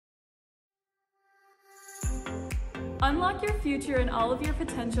Unlock your future and all of your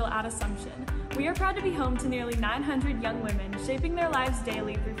potential at Assumption. We are proud to be home to nearly 900 young women shaping their lives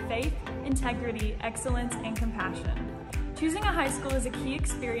daily through faith, integrity, excellence, and compassion. Choosing a high school is a key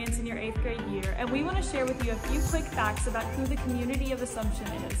experience in your 8th grade year, and we want to share with you a few quick facts about who the community of Assumption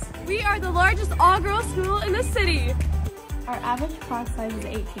is. We are the largest all-girls school in the city. Our average class size is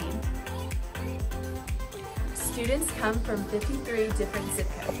 18. Students come from 53 different zip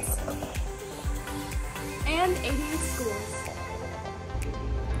codes. And 88 schools.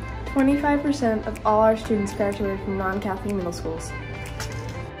 25% of all our students graduated from non-Catholic middle schools.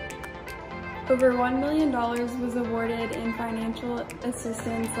 Over $1 million was awarded in financial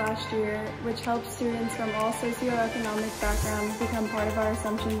assistance last year, which helps students from all socioeconomic backgrounds become part of our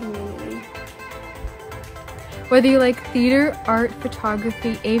Assumption community. Whether you like theater, art,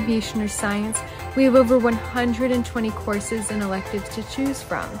 photography, aviation, or science, we have over 120 courses and electives to choose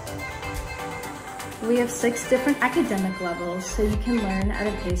from. We have 6 different academic levels, so you can learn at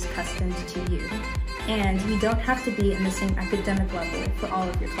a pace custom to you. And you don't have to be in the same academic level for all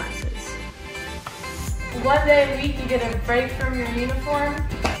of your classes. One day a week you get a break from your uniform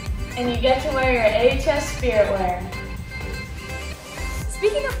and you get to wear your AHS spirit wear.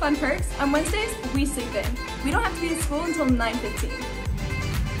 Speaking of fun perks, on Wednesdays, we sleep in. We don't have to be at school until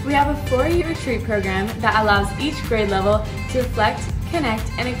 9:15. We have a 4-year retreat program that allows each grade level to reflect, connect,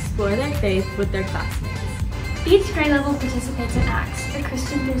 and explore their faith with their classmates. Each grade level participates in ACTS, the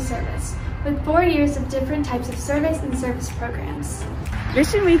Christian Through Service, with 4 years of different types of service and service programs.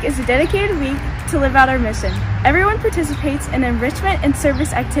 Mission Week is a dedicated week to live out our mission. Everyone participates in enrichment and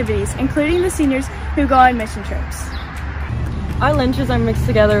service activities, including the seniors who go on mission trips. Our lunches are mixed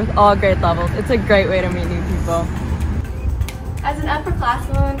together with all grade levels. It's a great way to meet new people. As an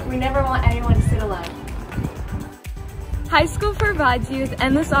upperclassman, we never want anyone to sit alone. High school provides you with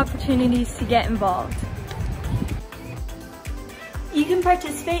endless opportunities to get involved. You can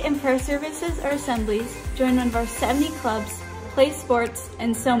participate in prayer services or assemblies, join one of our 70 clubs, play sports,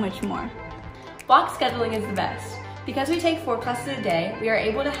 and so much more. Block scheduling is the best. Because we take 4 classes a day, we are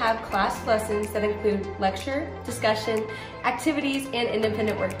able to have class lessons that include lecture, discussion, activities, and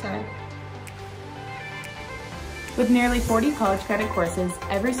independent work time. With nearly 40 college credit courses,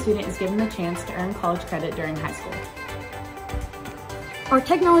 every student is given the chance to earn college credit during high school. Our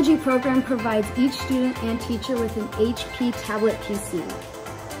technology program provides each student and teacher with an HP tablet PC.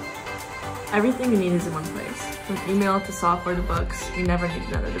 Everything you need is in one place. From email to software to books, you never need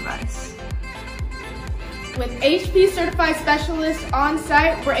another device. With HP certified specialists on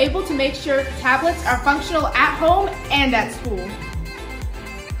site, we're able to make sure tablets are functional at home and at school.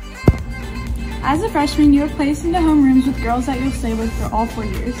 As a freshman, you are placed into homerooms with girls that you'll stay with for all 4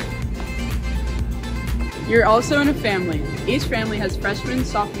 years. You're also in a family. Each family has freshman,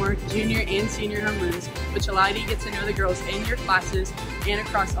 sophomore, junior, and senior homerooms, which allow you to get to know the girls in your classes and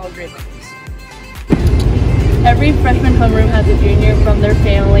across all grade levels. Every freshman homeroom has a junior from their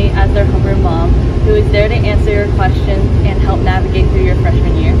family as their homeroom mom, who is there to answer your questions and help navigate through your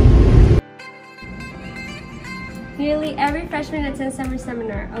freshman year. Nearly every freshman attends Summer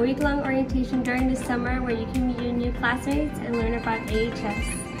Seminar, a week-long orientation during the summer where you can meet your new classmates and learn about AHS.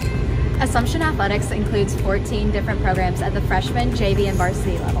 Assumption Athletics includes 14 different programs at the freshman, JV, and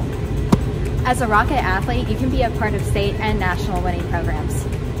varsity level. As a Rocket athlete, you can be a part of state and national winning programs.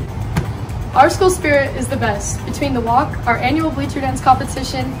 Our school spirit is the best. Between the walk, our annual bleacher dance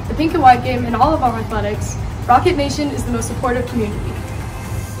competition, the pink and white game, and all of our athletics, Rocket Nation is the most supportive community.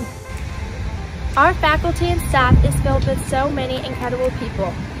 Our faculty and staff is filled with so many incredible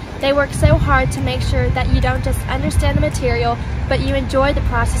people. They work so hard to make sure that you don't just understand the material, but you enjoy the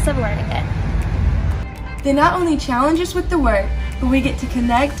process of learning it. They not only challenge us with the work, but we get to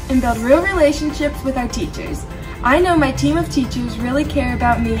connect and build real relationships with our teachers. I know my team of teachers really care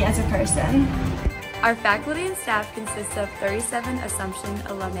about me as a person. Our faculty and staff consists of 37 Assumption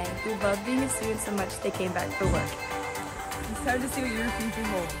alumni who love being a student so much they came back for work. It's time to see what your future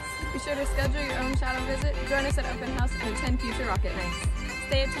holds. Be sure to schedule your own shadow visit, join us at open house, and attend future Rocket Nights.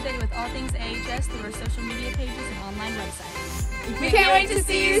 Stay up to date with all things AHS through our social media pages and online website. We can't wait to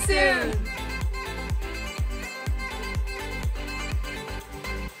see you soon!